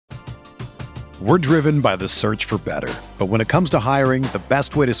We're driven by the search for better. But when it comes to hiring, the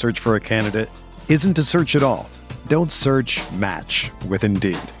best way to search for a candidate isn't to search at all. Don't search, match with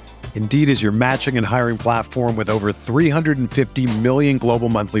Indeed. Indeed is your matching and hiring platform with over 350 million global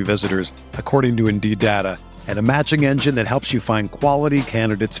monthly visitors, according to Indeed data, and a matching engine that helps you find quality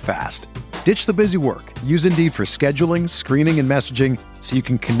candidates fast. Ditch the busy work. Use Indeed for scheduling, screening, and messaging so you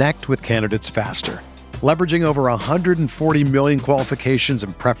can connect with candidates faster. Leveraging over 140 million qualifications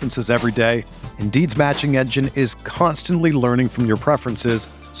and preferences every day, Indeed's matching engine is constantly learning from your preferences,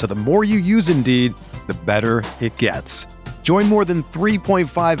 so the more you use Indeed, the better it gets. Join more than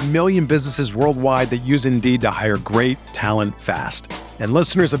 3.5 million businesses worldwide that use Indeed to hire great talent fast. And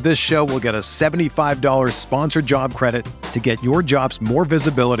listeners of this show will get a $75 sponsored job credit to get your jobs more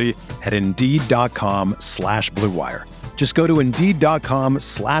visibility at Indeed.com/Blue Wire. Just go to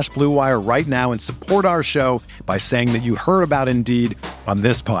Indeed.com/Blue Wire right now and support our show by saying that you heard about Indeed on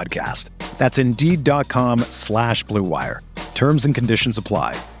this podcast. That's Indeed.com/Blue Wire. Terms and conditions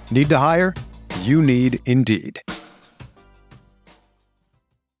apply. Need to hire? You need Indeed.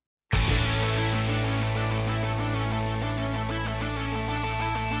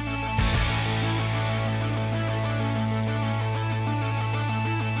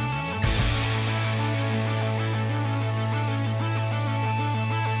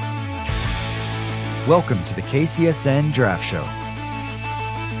 Welcome to the KCSN Draft Show.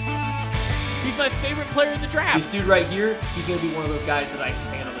 He's my favorite player in the draft. This dude right here, he's going to be one of those guys that I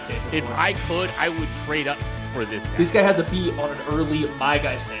stand on the table for. If I could, I would trade up for this guy. This guy has a beat on an early My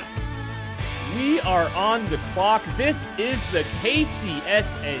Guy stamp. We are on the clock. This is the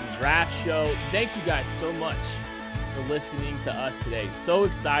KCSN Draft Show. Thank you guys so much for listening to us today. So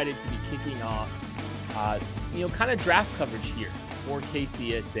excited to be kicking off, kind of draft coverage here for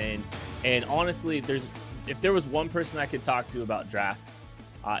KCSN. And honestly, if there was one person I could talk to about draft,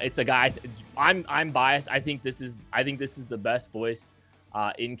 it's a guy. I'm biased. I think this is the best voice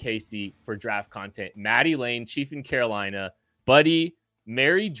in KC for draft content. Maddie Lane, Chief in Carolina, buddy.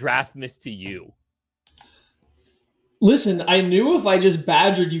 Merry Draftmas to you. Listen, I knew if I just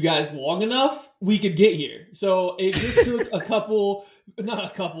badgered you guys long enough, we could get here. So it just took a couple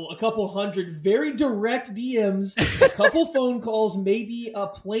hundred very direct DMs, a couple phone calls, maybe a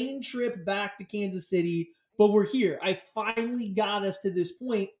plane trip back to Kansas City, but we're here. I finally got us to this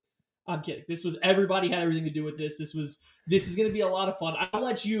point. I'm kidding. Everybody had everything to do with this. This is going to be a lot of fun. I'll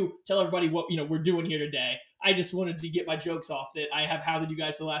let you tell everybody what, we're doing here today. I just wanted to get my jokes off that I have hounded you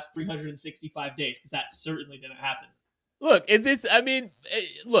guys for the last 365 days, because that certainly didn't happen. Look,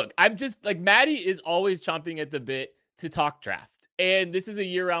 I'm just like, Maddie is always chomping at the bit to talk draft. And this is a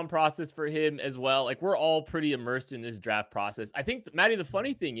year-round process for him as well. Like, we're all pretty immersed in this draft process. I think, Maddie, the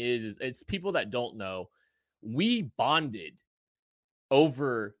funny thing is it's people that don't know, we bonded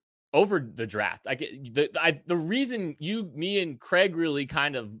over the draft. Like, the reason me and Craig really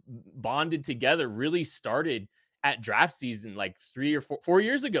kind of bonded together really started at draft season, like 3 or 4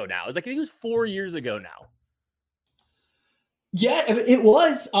 years ago now. It's like, I think it was 4 years ago now. Yeah, it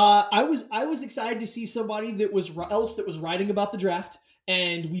was. I was excited to see somebody that was writing about the draft,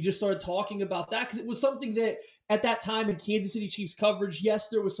 and we just started talking about that because it was something that at that time in Kansas City Chiefs coverage, yes,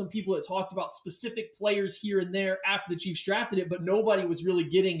 there was some people that talked about specific players here and there after the Chiefs drafted it, but nobody was really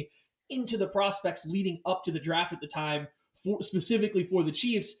getting into the prospects leading up to the draft at the time, specifically for the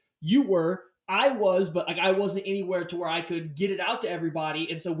Chiefs. You were. I was, but I wasn't anywhere to where I could get it out to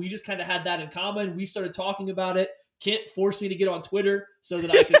everybody, and so we just kind of had that in common. We started talking about it. Kent forced me to get on Twitter so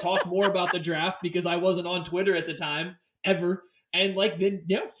that I could talk more about the draft because I wasn't on Twitter at the time ever. And then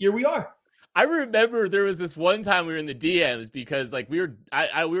here we are. I remember there was this one time we were in the DMs because we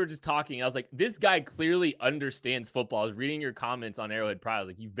were just talking. I was like, this guy clearly understands football. I was reading your comments on Arrowhead Pride. I was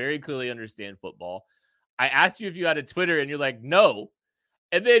like, you very clearly understand football. I asked you if you had a Twitter and you're like, no.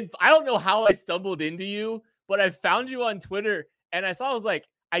 And then I don't know how I stumbled into you, but I found you on Twitter and I was like,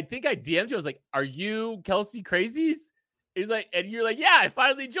 I think I DM'd you. I was like, are you Kelsey Crazies? He's like, and you're like, yeah, I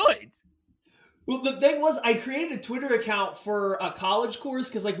finally joined. Well, the thing was, I created a Twitter account for a college course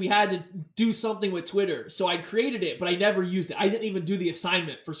because we had to do something with Twitter. So I created it, but I never used it. I didn't even do the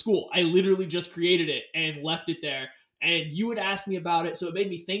assignment for school. I literally just created it and left it there. And you would ask me about it, so it made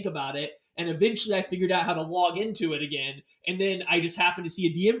me think about it. And eventually I figured out how to log into it again. And then I just happened to see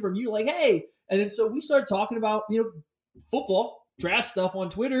a DM from you like, hey. And then so we started talking about, football, draft stuff on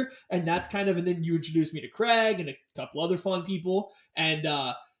Twitter, and and then you introduced me to Craig and a couple other fun people, and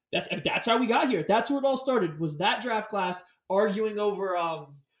that's how we got here. That's where it all started, was that draft class arguing over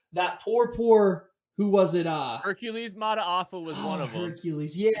that poor who was it? Hercules Mataafa was one of them.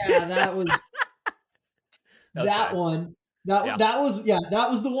 Hercules, yeah, that was that one. That was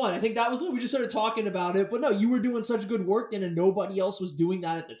the one. I think that was when we just started talking about it. But no, you were doing such good work then, and nobody else was doing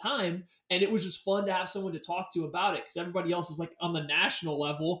that at the time. And it was just fun to have someone to talk to about it because everybody else is like on the national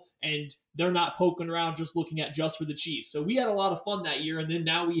level and they're not poking around just looking at just for the Chiefs. So we had a lot of fun that year, and then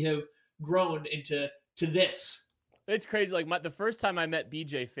now we have grown into this. It's crazy. Like the first time I met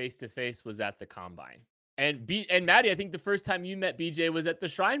BJ face to face was at the Combine. And Maddie, I think the first time you met BJ was at the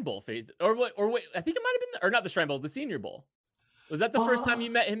Shrine Bowl phase, or wait, I think it might have been, or not the Shrine Bowl, the Senior Bowl. Was that the first time you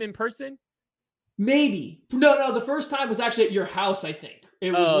met him in person? Maybe. No. The first time was actually at your house. I think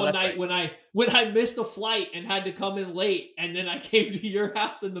it was one night right. when I missed a flight and had to come in late, and then I came to your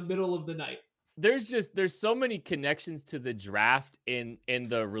house in the middle of the night. There's so many connections to the draft and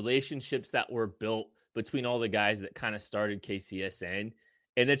the relationships that were built between all the guys that kind of started KCSN.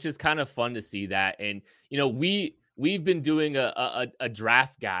 And it's just kind of fun to see that. And, we've been doing a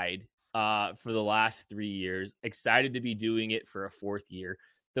draft guide for the last 3 years, excited to be doing it for a 4th year.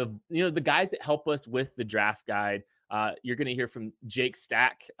 The guys that help us with the draft guide, you're going to hear from Jake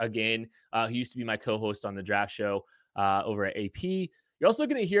Stack again, who used to be my co-host on the draft show over at AP. You're also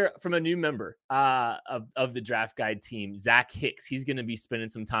going to hear from a new member of the draft guide team, Zach Hicks. He's going to be spending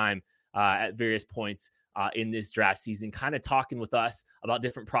some time at various points in this draft season, kind of talking with us about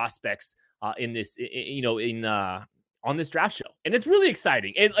different prospects in this, on this draft show. And it's really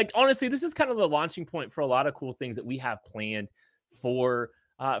exciting. And honestly, this is kind of the launching point for a lot of cool things that we have planned for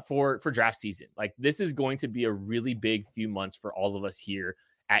draft season. Like, this is going to be a really big few months for all of us here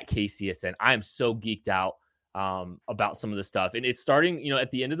at KCSN. I am so geeked out about some of the stuff. And it's starting,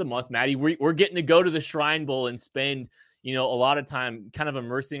 at the end of the month, Maddie, we're getting to go to the Shrine Bowl and spend, a lot of time kind of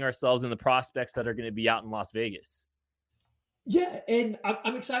immersing ourselves in the prospects that are going to be out in Las Vegas. Yeah, and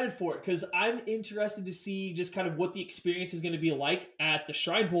I'm excited for it because I'm interested to see just kind of what the experience is going to be like at the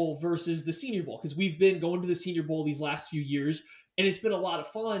Shrine Bowl versus the Senior Bowl, because we've been going to the Senior Bowl these last few years, and it's been a lot of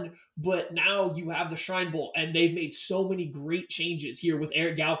fun. But now you have the Shrine Bowl, and they've made so many great changes here with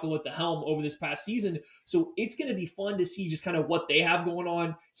Eric Galko at the helm over this past season. So it's going to be fun to see just kind of what they have going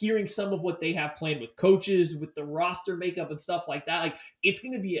on, hearing some of what they have planned with coaches, with the roster makeup and stuff like that. Like, it's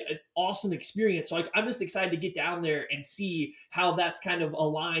going to be an awesome experience. So I'm just excited to get down there and see how that's kind of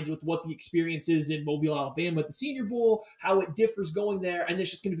aligns with what the experience is in Mobile, Alabama at the Senior Bowl, how it differs going there. And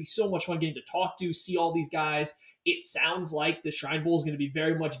it's just going to be so much fun getting to talk to, see all these guys. It sounds like the Shrine Bowl is going to be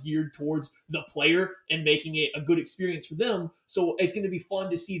very much geared towards the player and making it a good experience for them. So it's going to be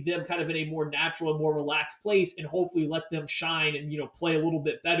fun to see them kind of in a more natural and more relaxed place, and hopefully let them shine and, play a little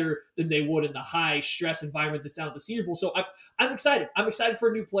bit better than they would in the high stress environment that's down at the Senior Bowl. So I'm excited. I'm excited for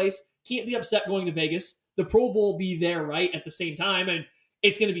a new place. Can't be upset going to Vegas. The Pro Bowl will be there right at the same time. And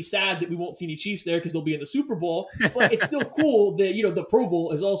it's going to be sad that we won't see any Chiefs there because they'll be in the Super Bowl. But it's still cool that, the Pro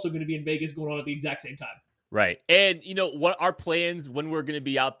Bowl is also going to be in Vegas going on at the exact same time. Right. And, what our plans when we're going to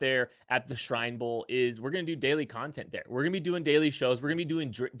be out there at the Shrine Bowl is we're going to do daily content there. We're going to be doing daily shows. We're going to be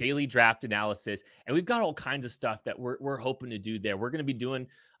doing daily draft analysis. And we've got all kinds of stuff that we're hoping to do there. We're going to be doing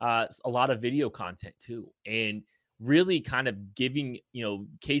a lot of video content too. And really kind of giving,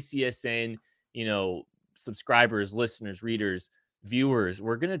 KCSN, subscribers, listeners, readers, viewers,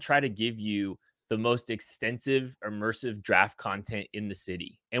 we're going to try to give you the most extensive, immersive draft content in the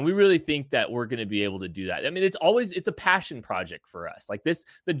city. And we really think that we're going to be able to do that. I mean, it's a passion project for us. Like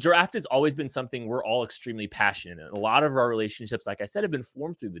the draft has always been something we're all extremely passionate in. A lot of our relationships, like I said, have been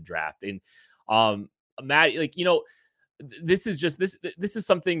formed through the draft. And Matt, this is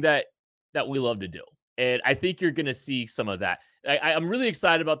something that we love to do. And I think you're going to see some of that. I'm really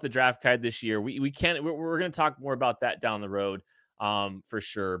excited about the draft guide this year. We're going to talk more about that down the road for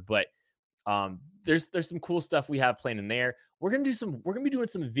sure. But there's some cool stuff we have planned in there. We're going to be doing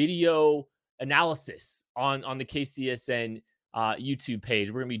some video analysis on the KCSN YouTube page.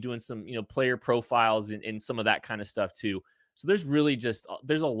 We're going to be doing some, player profiles and some of that kind of stuff too. So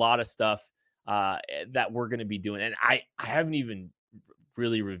there's a lot of stuff that we're going to be doing. And I haven't even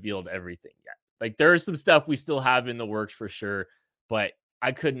really revealed everything yet. Like, there's some stuff we still have in the works for sure, but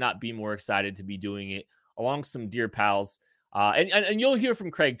I could not be more excited to be doing it along some dear pals. And you'll hear from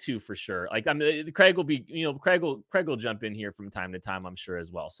Craig too, for sure. Like, Craig will be, Craig will jump in here from time to time, I'm sure,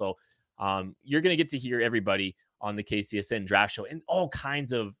 as well. So you're going to get to hear everybody on the KCSN Draft Show and all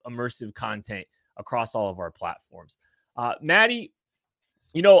kinds of immersive content across all of our platforms. Maddie,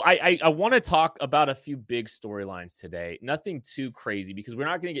 I want to talk about a few big storylines today. Nothing too crazy because we're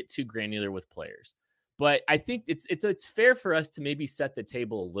not going to get too granular with players. But I think it's fair for us to maybe set the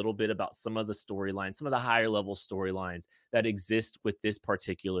table a little bit about some of the storylines, some of the higher level storylines that exist with this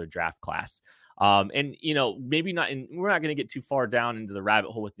particular draft class. And maybe not, and we're not going to get too far down into the rabbit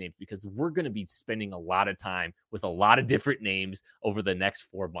hole with names because we're going to be spending a lot of time with a lot of different names over the next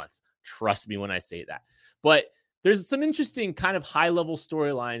 4 months. Trust me when I say that. But there's some interesting kind of high level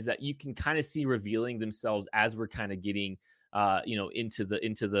storylines that you can kind of see revealing themselves as we're kind of getting into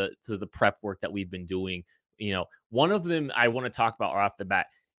the prep work that we've been doing. One of them I want to talk about right off the bat.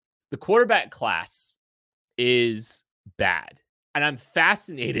 The quarterback class is bad, and I'm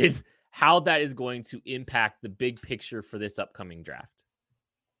fascinated how that is going to impact the big picture for this upcoming draft.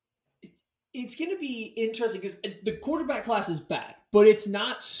 It's going to be interesting because the quarterback class is bad, but it's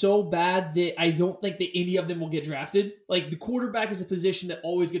not so bad that I don't think that any of them will get drafted. Like, the quarterback is a position that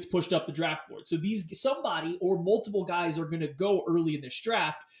always gets pushed up the draft board. So somebody or multiple guys are going to go early in this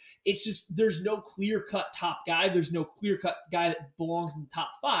draft. It's just, there's no clear-cut top guy. There's no clear-cut guy that belongs in the top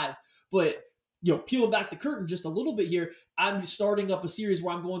 5. But peeling back the curtain just a little bit here, I'm starting up a series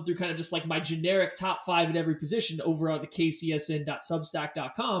where I'm going through kind of just like my generic top 5 at every position over at the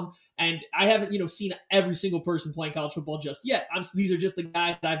kcsn.substack.com. And I haven't, seen every single person playing college football just yet. These are just the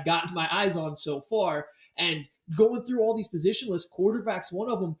guys that I've gotten my eyes on so far. And going through all these position lists, quarterback's one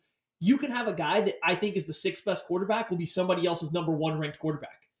of them. You can have a guy that I think is the 6th best quarterback will be somebody else's number 1 ranked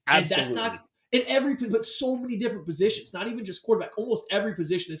quarterback. Absolutely. And that's not in every, but so many different positions, not even just quarterback, almost every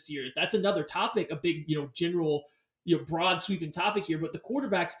position this year. That's another topic, a big, general, broad sweeping topic here. But the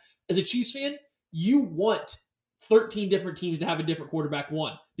quarterbacks, as a Chiefs fan, you want 13 different teams to have a different quarterback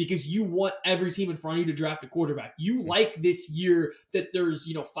one, because you want every team in front of you to draft a quarterback. You like this year that there's,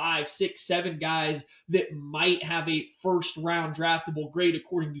 5, 6, 7 guys that might have a first round draftable grade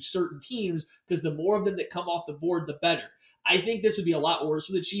according to certain teams, because the more of them that come off the board, the better. I think this would be a lot worse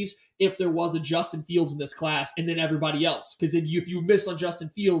for the Chiefs if there was a Justin Fields in this class and then everybody else. Because then if you miss on Justin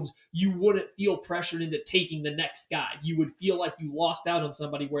Fields, you wouldn't feel pressured into taking the next guy. You would feel like you lost out on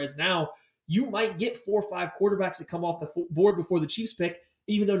somebody. Whereas now you might get 4 or 5 quarterbacks that come off the board before the Chiefs pick,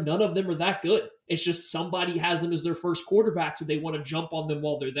 even though none of them are that good. It's just somebody has them as their first quarterback, so they want to jump on them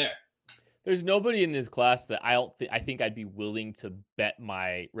while they're there. There's nobody in this class that I think I'd be willing to bet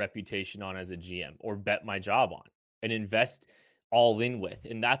my reputation on as a GM or bet my job on and invest all in with.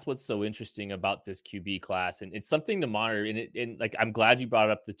 And that's what's so interesting about this QB class. And it's something to monitor. And like, I'm glad you brought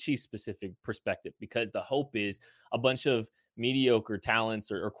up the Chiefs specific perspective, because the hope is a bunch of mediocre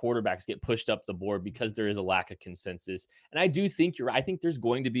talents or quarterbacks get pushed up the board because there is a lack of consensus. And I do think you're right. I think there's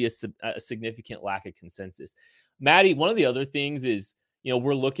going to be a significant lack of consensus. Maddie, one of the other things is,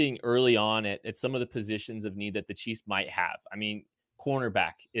 we're looking early on at some of the positions of need that the Chiefs might have. I mean,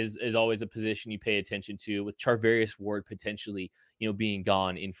 cornerback is always a position you pay attention to, with Charvarius Ward potentially, being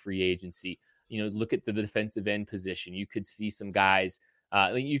gone in free agency. Look at the defensive end position. You could see some guys,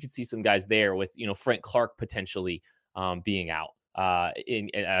 there with, Frank Clark potentially being out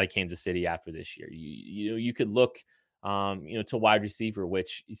in Kansas City after this year. You could look, to wide receiver,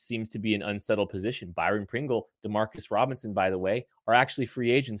 which seems to be an unsettled position. Byron Pringle, Demarcus Robinson, by the way, are actually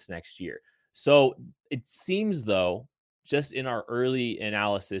free agents next year. So it seems, though, just in our early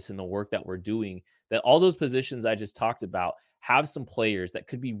analysis and the work that we're doing, that all those positions I just talked about have some players that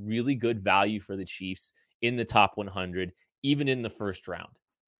could be really good value for the Chiefs in the top 100, even in the first round.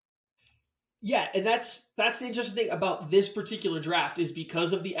 Yeah, and that's the interesting thing about this particular draft, is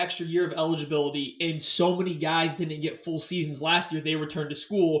because of the extra year of eligibility and so many guys didn't get full seasons last year, they returned to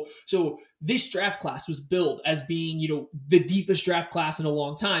school. So this draft class was billed as being, the deepest draft class in a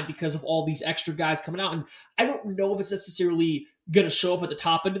long time because of all these extra guys coming out. And I don't know if it's necessarily going to show up at the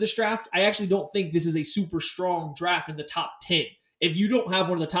top end of this draft. I actually don't think this is a super strong draft in the top 10. If you don't have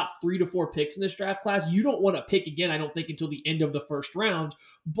one of the top 3 to 4 picks in this draft class, you don't want to pick again, I don't think, until the end of the first round.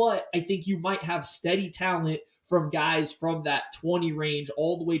 But I think you might have steady talent from guys from that 20 range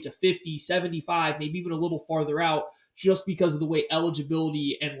all the way to 50, 75, maybe even a little farther out, just because of the way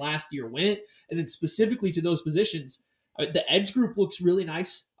eligibility and last year went. And then specifically to those positions, the edge group looks really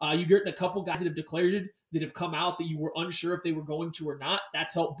nice. You're getting a couple guys that have declared, that have come out that you were unsure if they were going to or not.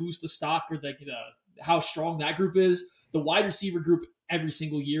 That's helped boost the stock or how strong that group is. The wide receiver group every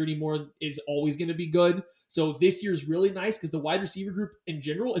single year anymore is always going to be good. So this year's really nice because the wide receiver group in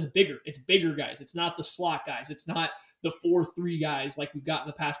general is bigger. It's bigger guys. It's not the slot guys. It's not the 4-3 guys like we've got in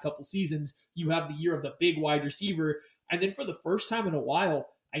the past couple seasons. You have the year of the big wide receiver. And then for the first time in a while,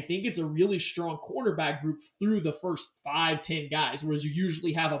 I think it's a really strong cornerback group through the first 5-10 guys, whereas you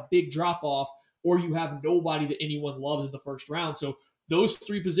usually have a big drop off or you have nobody that anyone loves in the first round. So those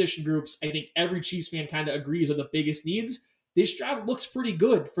 3 position groups, I think every Chiefs fan kind of agrees are the biggest needs. This draft looks pretty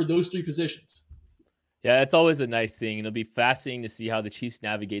good for those 3 positions. Yeah, it's always a nice thing. It'll be fascinating to see how the Chiefs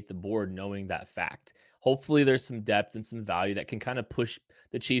navigate the board knowing that fact. Hopefully there's some depth and some value that can kind of push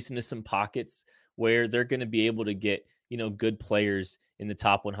the Chiefs into some pockets where they're going to be able to get, good players in the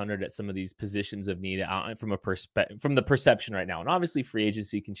top 100 at some of these positions of need from from the perception right now. And obviously free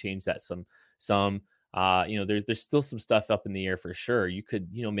agency can change that some there's still some stuff up in the air for sure. You could,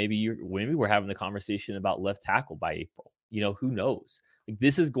 maybe we're having the conversation about left tackle by April. Who knows? Like,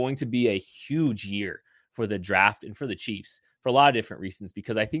 this is going to be a huge year for the draft and for the Chiefs for a lot of different reasons,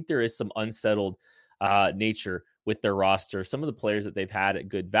 because I think there is some unsettled nature with their roster. Some of the players that they've had at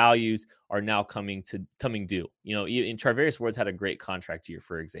good values are now coming due. In Charvarius Ward's had a great contract year,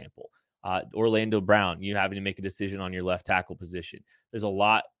 for example. Orlando Brown, you having to make a decision on your left tackle position. There's a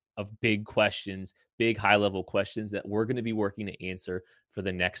lot of big questions, big high-level questions that we're going to be working to answer for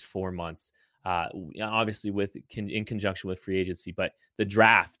the next 4 months. Obviously in conjunction with free agency, but the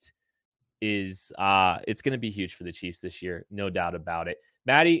draft is it's going to be huge for the Chiefs this year. No doubt about it.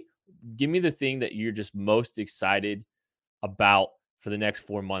 Maddie, give me the thing that you're just most excited about for the next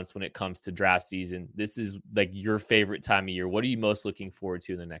 4 months when it comes to draft season. This is like your favorite time of year. What are you most looking forward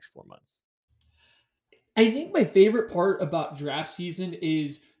to in the next 4 months? I think my favorite part about draft season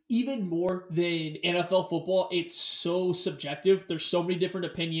is, even more than NFL football, it's so subjective. There's so many different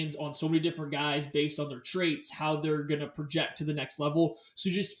opinions on so many different guys based on their traits, how they're going to project to the next level. So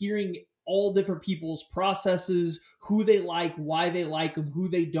just hearing all different people's processes, who they like, why they like them, who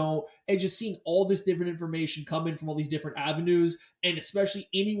they don't, and just seeing all this different information come in from all these different avenues, and especially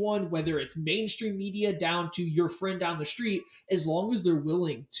anyone, whether it's mainstream media down to your friend down the street, as long as they're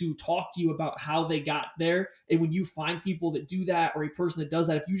willing to talk to you about how they got there. And when you find people that do that, or a person that does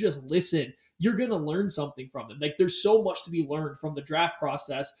that, if you just listen, you're going to learn something from them. Like, there's so much to be learned from the draft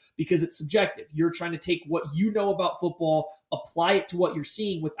process because it's subjective. You're trying to take what you know about football, apply it to what you're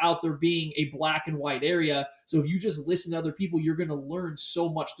seeing without there being a black and white area. So if you just listen to other people, you're going to learn so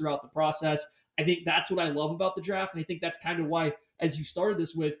much throughout the process. I think that's what I love about the draft. And I think that's kind of why, as you started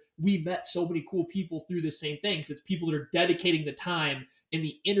this with, we met so many cool people through the same things. It's people that are dedicating the time and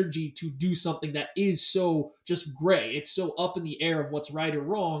the energy to do something that is so just gray. It's so up in the air of what's right or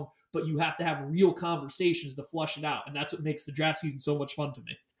wrong, but you have to have real conversations to flush it out. And that's what makes the draft season so much fun to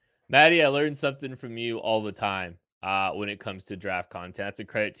me. Maddie, I learned something from you all the time when it comes to draft content. That's a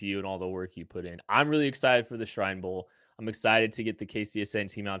credit to you and all the work you put in. I'm really excited for the Shrine Bowl. I'm excited to get the KCSN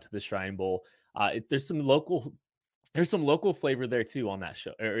team out to the Shrine Bowl. There's some local flavor there too on that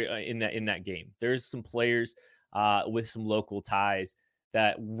show, or in that game. There's some players with some local ties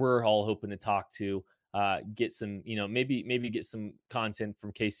that we're all hoping to talk to, get some, maybe get some content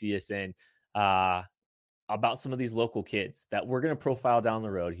from KCSN about some of these local kids that we're going to profile down the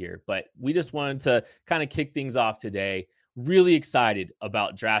road here. But we just wanted to kind of kick things off today. Really excited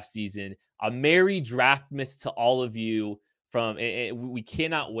about draft season. A Merry Draftmas to all of you. We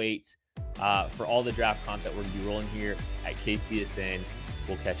cannot wait for all the draft content we're going to be rolling here at KCSN.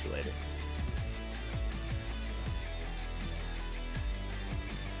 We'll catch you later.